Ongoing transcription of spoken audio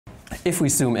If we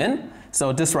zoom in,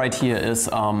 so this right here is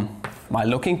my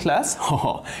looking glass.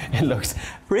 Oh, it looks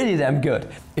pretty damn good.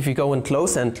 If you go in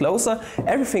closer and closer,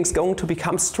 everything's going to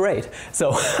become straight.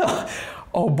 So,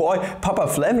 oh boy, Papa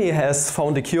Flemmy has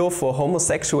found a cure for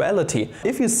homosexuality.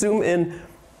 If you zoom in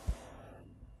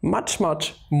much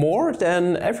more,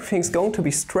 then everything's going to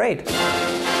be straight.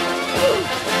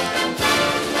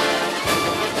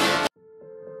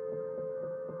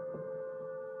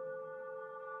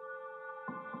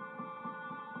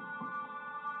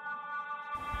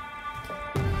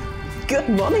 Good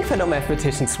morning, fellow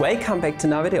mathematicians, welcome back to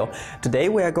another video. Today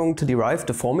we are going to derive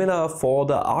the formula for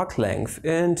the arc length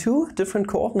in two different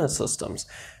coordinate systems,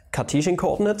 Cartesian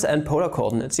coordinates and polar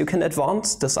coordinates. You can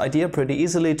advance this idea pretty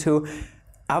easily to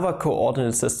other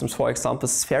coordinate systems, for example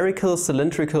spherical,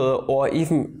 cylindrical or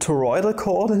even toroidal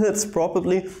coordinates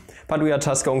probably, but we are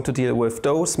just going to deal with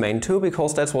those main two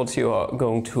because that's what you are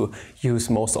going to use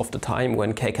most of the time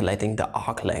when calculating the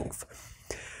arc length.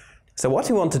 So what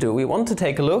we want to do, we want to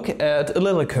take a look at a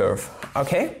little curve,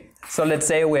 okay? So let's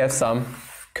say we have some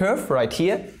curve right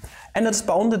here and it's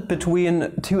bounded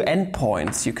between two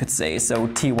endpoints, you could say. So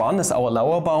T1 is our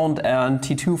lower bound and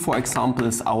T2, for example,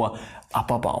 is our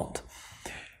upper bound.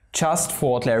 Just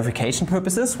for clarification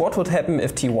purposes, what would happen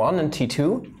if T1 and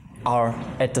T2 are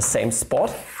at the same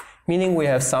spot? Meaning we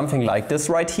have something like this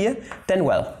right here, then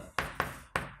well,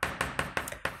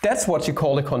 that's what you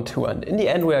call a contour, and in the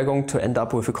end we are going to end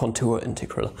up with a contour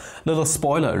integral. Little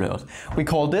spoiler alert. We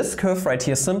call this curve right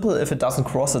here simple if it doesn't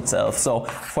cross itself. So,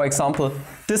 for example,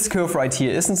 this curve right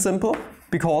here isn't simple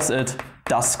because it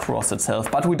does cross itself,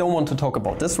 but we don't want to talk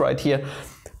about this right here.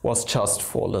 Was just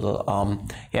for little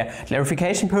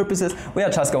clarification purposes. We are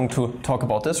just going to talk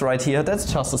about this right here.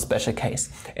 That's just a special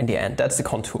case. In the end, that's the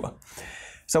contour.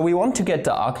 So we want to get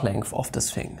the arc length of this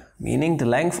thing, meaning the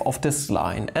length of this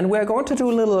line. And we're going to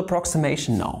do a little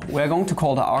approximation now. We're going to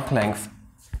call the arc length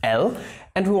L,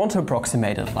 and we want to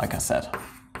approximate it, like I said.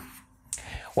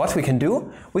 What we can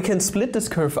do, we can split this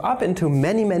curve up into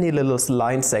many little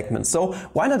line segments. So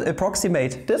why not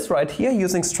approximate this right here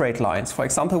using straight lines? For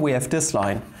example, we have this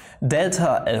line,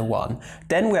 delta L1.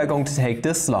 Then we are going to take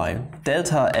this line,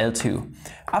 delta L2,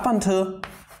 up until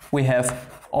we have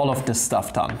all of this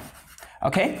stuff done.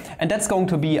 Okay, and that's going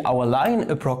to be our line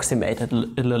approximated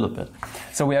a little bit.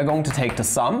 So we are going to take the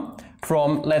sum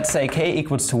from, let's say, k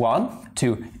equals to 1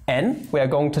 to n. We are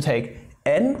going to take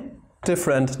n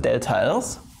different delta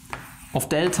L's of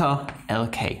delta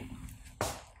Lk.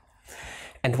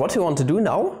 And what we want to do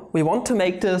now, we want to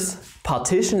make this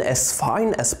partition as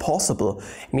fine as possible.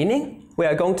 Meaning, we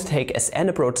are going to take as n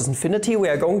approaches infinity, we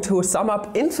are going to sum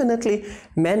up infinitely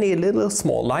many little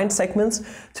small line segments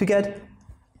to get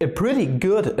a pretty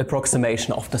good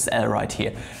approximation of this L right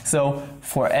here. So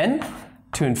for n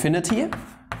to infinity,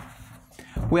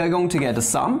 we are going to get a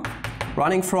sum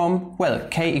running from, well,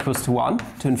 k equals to 1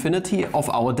 to infinity of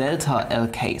our delta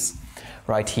Lk's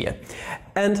right here.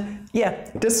 And yeah,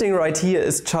 this thing right here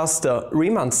is just a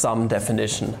Riemann sum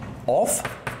definition of,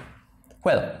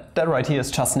 well, that right here is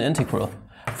just an integral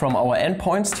from our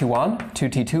endpoints T1 to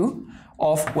T2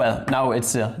 of, well, now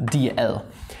it's a dl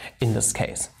in this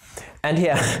case. And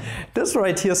yeah, this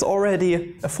right here is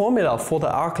already a formula for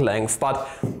the arc length, but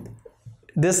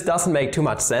this doesn't make too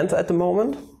much sense at the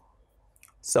moment.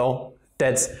 So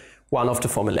that's one of the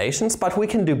formulations, but we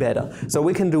can do better. So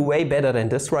we can do way better than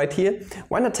this right here.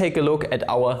 Why not take a look at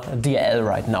our dl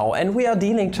right now? And we are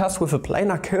dealing just with a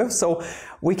planar curve, so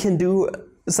we can do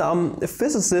some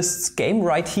physicists game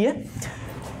right here.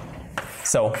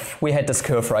 So we had this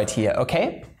curve right here,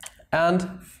 okay?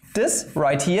 And this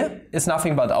right here is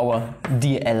nothing but our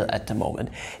dl at the moment.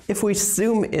 If we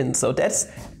zoom in, so that's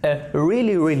a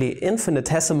really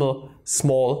infinitesimal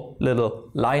small little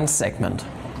line segment.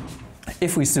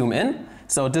 If we zoom in,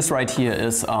 so this right here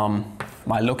is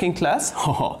my looking glass.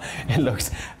 Oh, it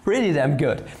looks pretty damn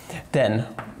good. Then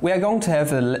we are going to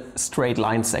have a straight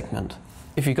line segment.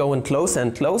 If you go in closer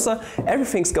and closer,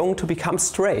 everything's going to become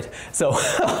straight. So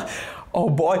oh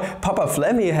boy, Papa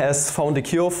Flemmy has found a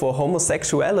cure for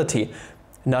homosexuality.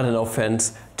 Not an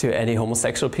offense to any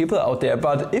homosexual people out there,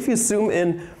 but if you zoom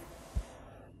in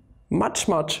much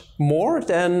more,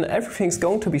 then everything's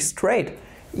going to be straight.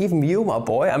 Even you, my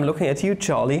boy, I'm looking at you,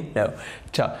 Charlie. No,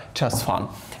 just fun.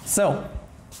 So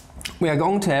we are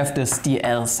going to have this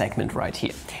dl segment right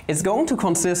here. It's going to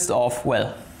consist of,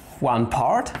 well, one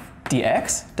part,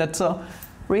 dx, that's a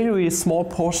really small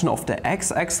portion of the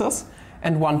x-axis,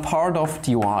 and one part of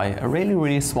dy, a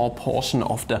really small portion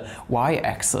of the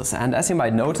y-axis. And as you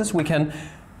might notice, we can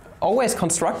always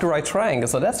construct the right triangle,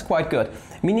 so that's quite good.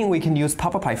 Meaning we can use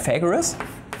Papa Pythagoras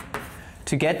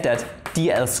to get that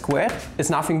dl squared is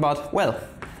nothing but, well,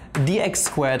 dx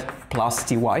squared plus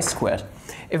dy squared.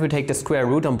 If we take the square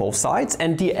root on both sides,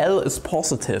 and dl is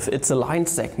positive, it's a line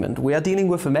segment. We are dealing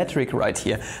with a metric right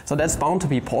here, so that's bound to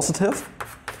be positive.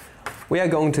 We are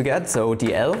going to get, so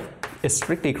dl is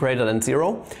strictly greater than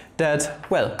 0, that,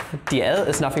 well, dl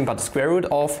is nothing but the square root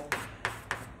of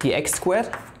dx squared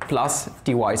plus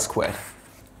dy squared.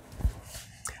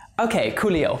 Okay,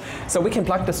 coolio. So we can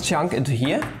plug this chunk into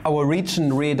here. Our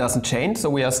region really doesn't change, so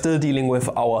we are still dealing with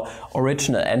our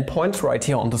original endpoints right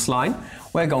here on this line.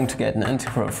 We're going to get an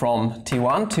integral from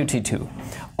t1 to t2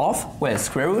 of, well,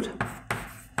 square root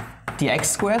dx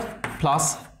squared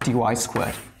plus dy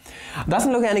squared.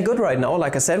 Doesn't look any good right now.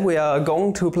 Like I said, we are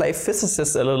going to play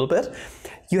physicist a little bit.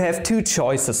 You have two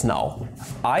choices now.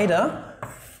 Either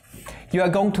you are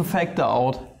going to factor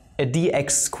out a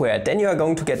dx squared, then you are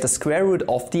going to get the square root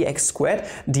of dx squared.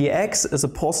 Dx is a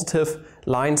positive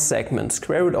line segment.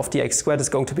 Square root of dx squared is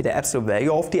going to be the absolute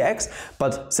value of dx,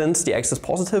 but since dx is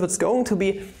positive, it's going to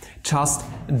be just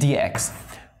dx.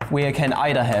 We can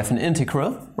either have an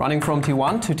integral running from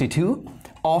t1 to t2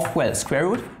 of, well, square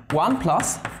root 1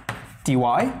 plus dy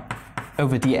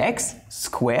over dx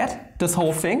squared, this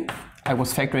whole thing. I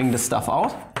was factoring this stuff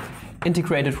out,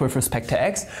 integrated with respect to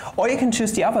x, or you can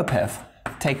choose the other path.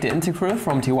 Take the integral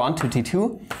from t1 to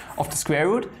t2 of the square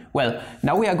root. Well,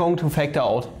 now we are going to factor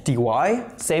out dy,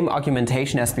 same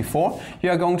argumentation as before.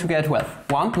 You are going to get, well,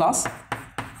 1 plus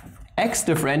x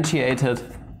differentiated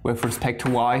with respect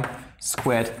to y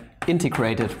squared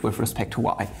integrated with respect to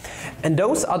y. And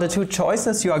those are the two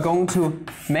choices you are going to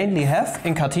mainly have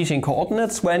in Cartesian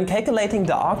coordinates when calculating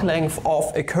the arc length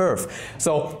of a curve.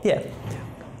 So, yeah.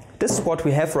 This is what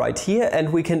we have right here,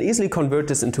 and we can easily convert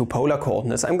this into polar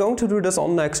coordinates. I'm going to do this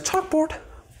on the next chalkboard.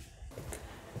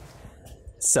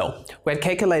 So, we had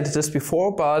calculated this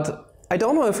before, but I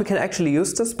don't know if we can actually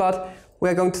use this, but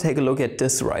we're going to take a look at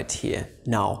this right here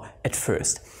now at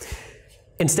first.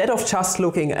 Instead of just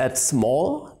looking at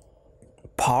small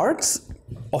parts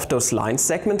of those line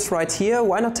segments right here,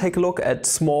 why not take a look at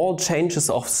small changes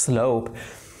of slope?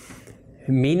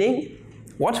 Meaning,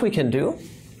 what we can do,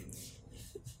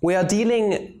 we are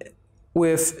dealing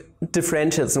with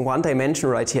differentials in one dimension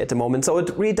right here at the moment, so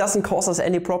it really doesn't cause us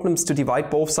any problems to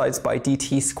divide both sides by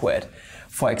dt squared,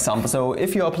 for example. So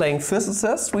if you are playing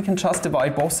physicist, we can just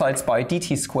divide both sides by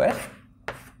dt squared.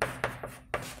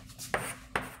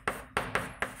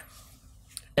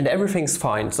 And everything's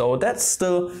fine. So that's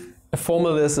still a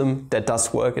formalism that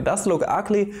does work. It does look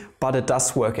ugly, but it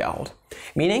does work out.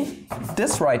 Meaning,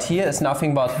 this right here is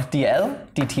nothing but dl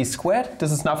dt squared,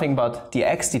 this is nothing but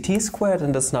dx dt squared,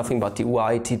 and this is nothing but dy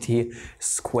dt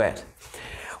squared.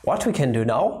 What we can do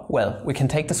now? Well, we can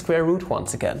take the square root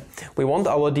once again. We want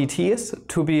our dt's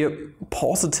to be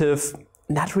positive,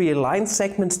 not really line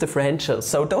segments differentials,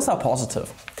 so those are positive.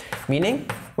 Meaning,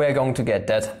 we're going to get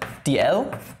that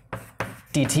dl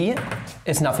dt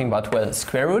is nothing but, well,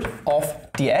 square root of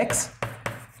dx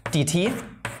dt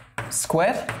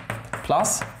squared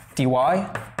plus dy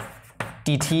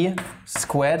dt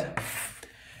squared.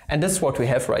 And this is what we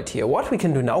have right here. What we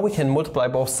can do now, we can multiply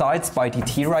both sides by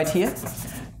dt right here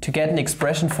to get an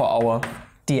expression for our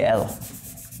dl.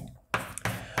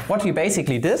 What we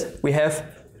basically did, we have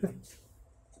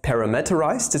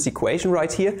parameterized this equation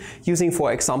right here using,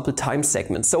 for example, time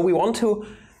segments. So we want to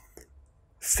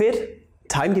fit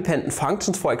time-dependent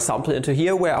functions, for example, into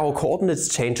here where our coordinates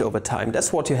change over time.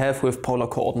 That's what you have with polar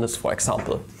coordinates, for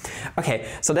example. Okay,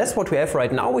 so that's what we have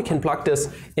right now. We can plug this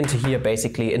into here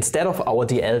basically instead of our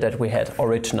dl that we had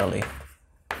originally.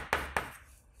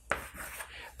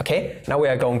 Okay, now we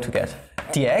are going to get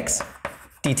dx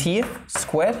dt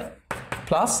squared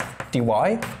plus dy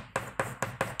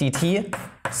dt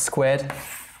squared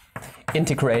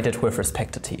integrated with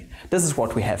respect to t. This is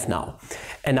what we have now.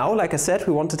 And now, like I said,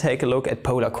 we want to take a look at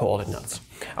polar coordinates.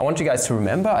 I want you guys to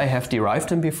remember, I have derived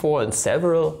them before in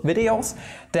several videos,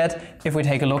 that if we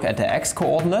take a look at the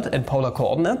x-coordinate and polar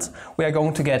coordinates, we are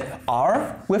going to get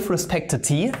r with respect to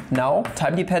t, now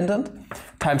time dependent,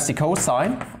 times the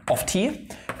cosine of t,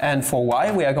 and for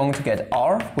y we are going to get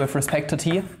r with respect to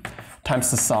t times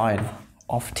the sine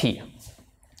of t.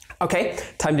 Okay,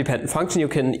 time dependent function, you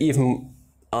can even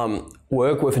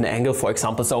work with an angle, for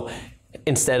example. So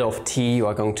instead of t, you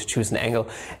are going to choose an angle.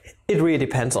 It really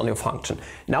depends on your function.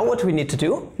 Now what we need to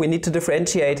do, we need to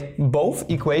differentiate both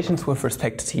equations with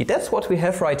respect to t. That's what we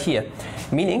have right here.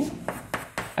 Meaning,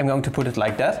 I'm going to put it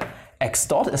like that. X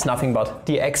dot is nothing but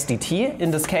dx dt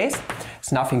in this case.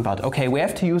 It's nothing but, okay, we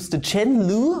have to use the chain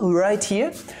rule right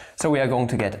here. So we are going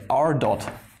to get r dot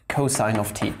cosine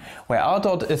of t, where r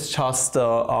dot is just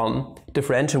the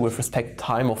differential with respect to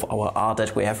time of our r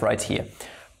that we have right here.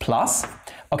 Plus,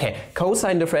 okay,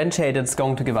 cosine differentiated is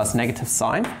going to give us negative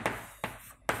sine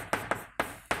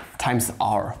times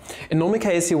r. In normal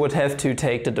case you would have to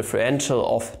take the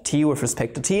differential of t with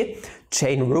respect to t,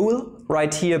 chain rule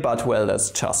right here, but well,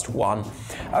 that's just 1.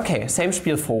 Okay, same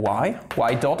spiel for y.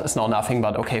 Y dot is now nothing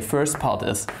but, okay, first part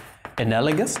is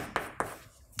analogous.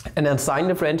 And then sine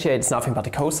differentiate is nothing but the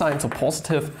cosine, so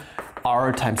positive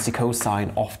r times the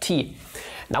cosine of t.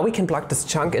 Now we can plug this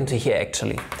chunk into here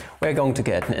actually. We're going to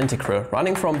get an integral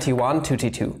running from t1 to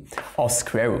t2 of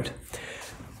square root.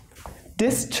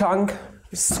 This chunk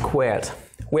squared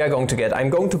we are going to get. I'm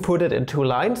going to put it in 2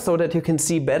 lines so that you can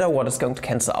see better what is going to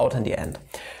cancel out in the end.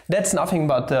 That's nothing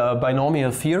but the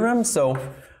binomial theorem, so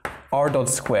r dot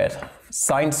squared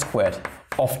sine squared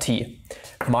of t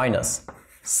minus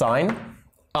sine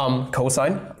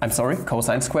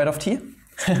cosine squared of t.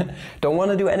 Don't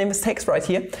want to do any mistakes right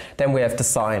here. Then we have the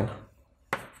sine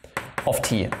of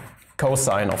t,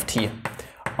 cosine of t,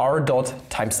 r dot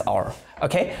times r.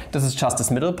 Okay, this is just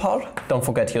this middle part. Don't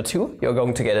forget your 2. You're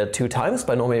going to get it 2 times,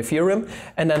 binomial theorem,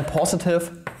 and then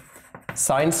positive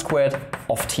sine squared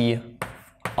of t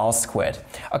r squared.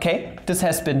 Okay, this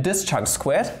has been this chunk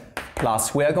squared,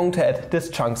 plus we are going to add this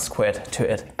chunk squared to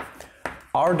it.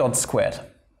 R dot squared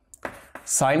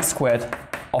sine squared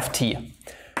of t,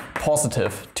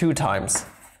 positive 2 times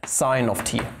sine of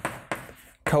t,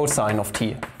 cosine of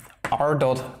t, r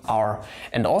dot r.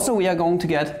 And also we are going to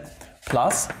get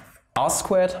plus r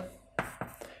squared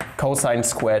cosine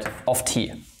squared of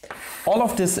t. All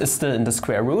of this is still in the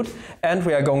square root, and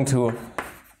we are going to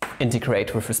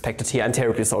integrate with respect to t. I'm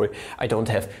terribly sorry, I don't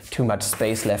have too much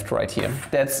space left right here.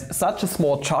 That's such a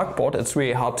small chalkboard, it's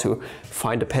really hard to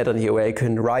find a pattern here where you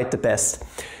can write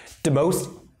the most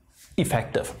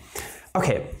effective.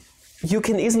 Okay, you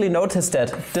can easily notice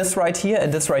that this right here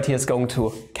and this right here is going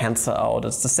to cancel out.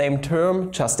 It's the same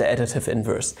term, just the additive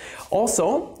inverse.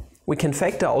 Also, we can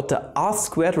factor out the r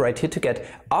squared right here to get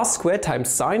r squared times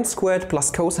sine squared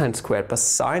plus cosine squared plus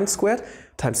sine squared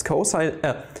times cosine,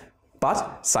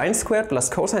 but sine squared plus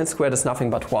cosine squared is nothing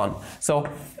but 1. So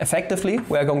effectively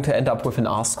we are going to end up with an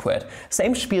r squared.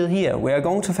 Same spiel here, we are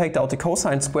going to factor out the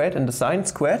cosine squared and the sine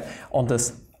squared on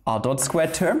this r dot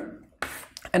squared term,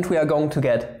 and we are going to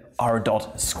get r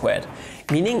dot squared.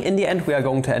 Meaning in the end we are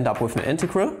going to end up with an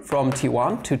integral from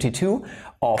t1 to t2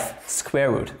 of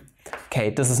square root. Okay,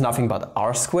 this is nothing but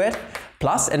r squared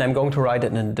plus, and I'm going to write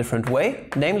it in a different way,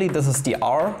 namely this is the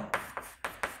r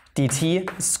dt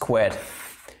squared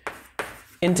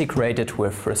integrated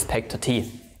with respect to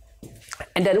t.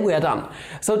 And then we are done.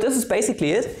 So this is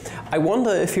basically it. I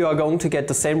wonder if you are going to get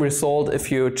the same result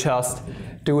if you just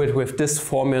do it with this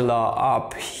formula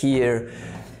up here,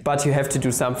 but you have to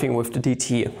do something with the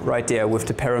dt right there with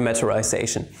the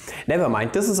parameterization. Never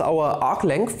mind, this is our arc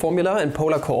length formula in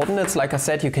polar coordinates. Like I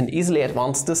said, you can easily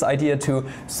advance this idea to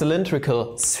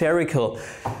cylindrical, spherical,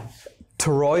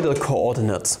 toroidal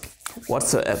coordinates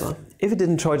whatsoever. If you did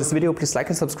enjoy this video, please like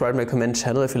and subscribe my comment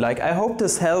channel if you like. I hope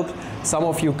this helped some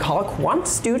of you Calc 1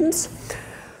 students.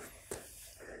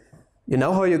 You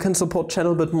know how you can support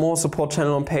channel a bit more, support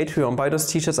channel on Patreon, buy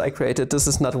those t-shirts I created. This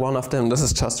is not one of them, this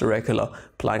is just a regular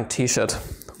blank t-shirt,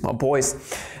 my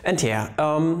boys. And yeah,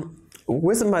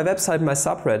 visit my website, my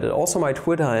subreddit, also my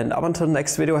Twitter, and up until the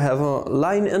next video, have a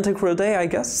line integral day, I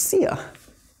guess. See ya!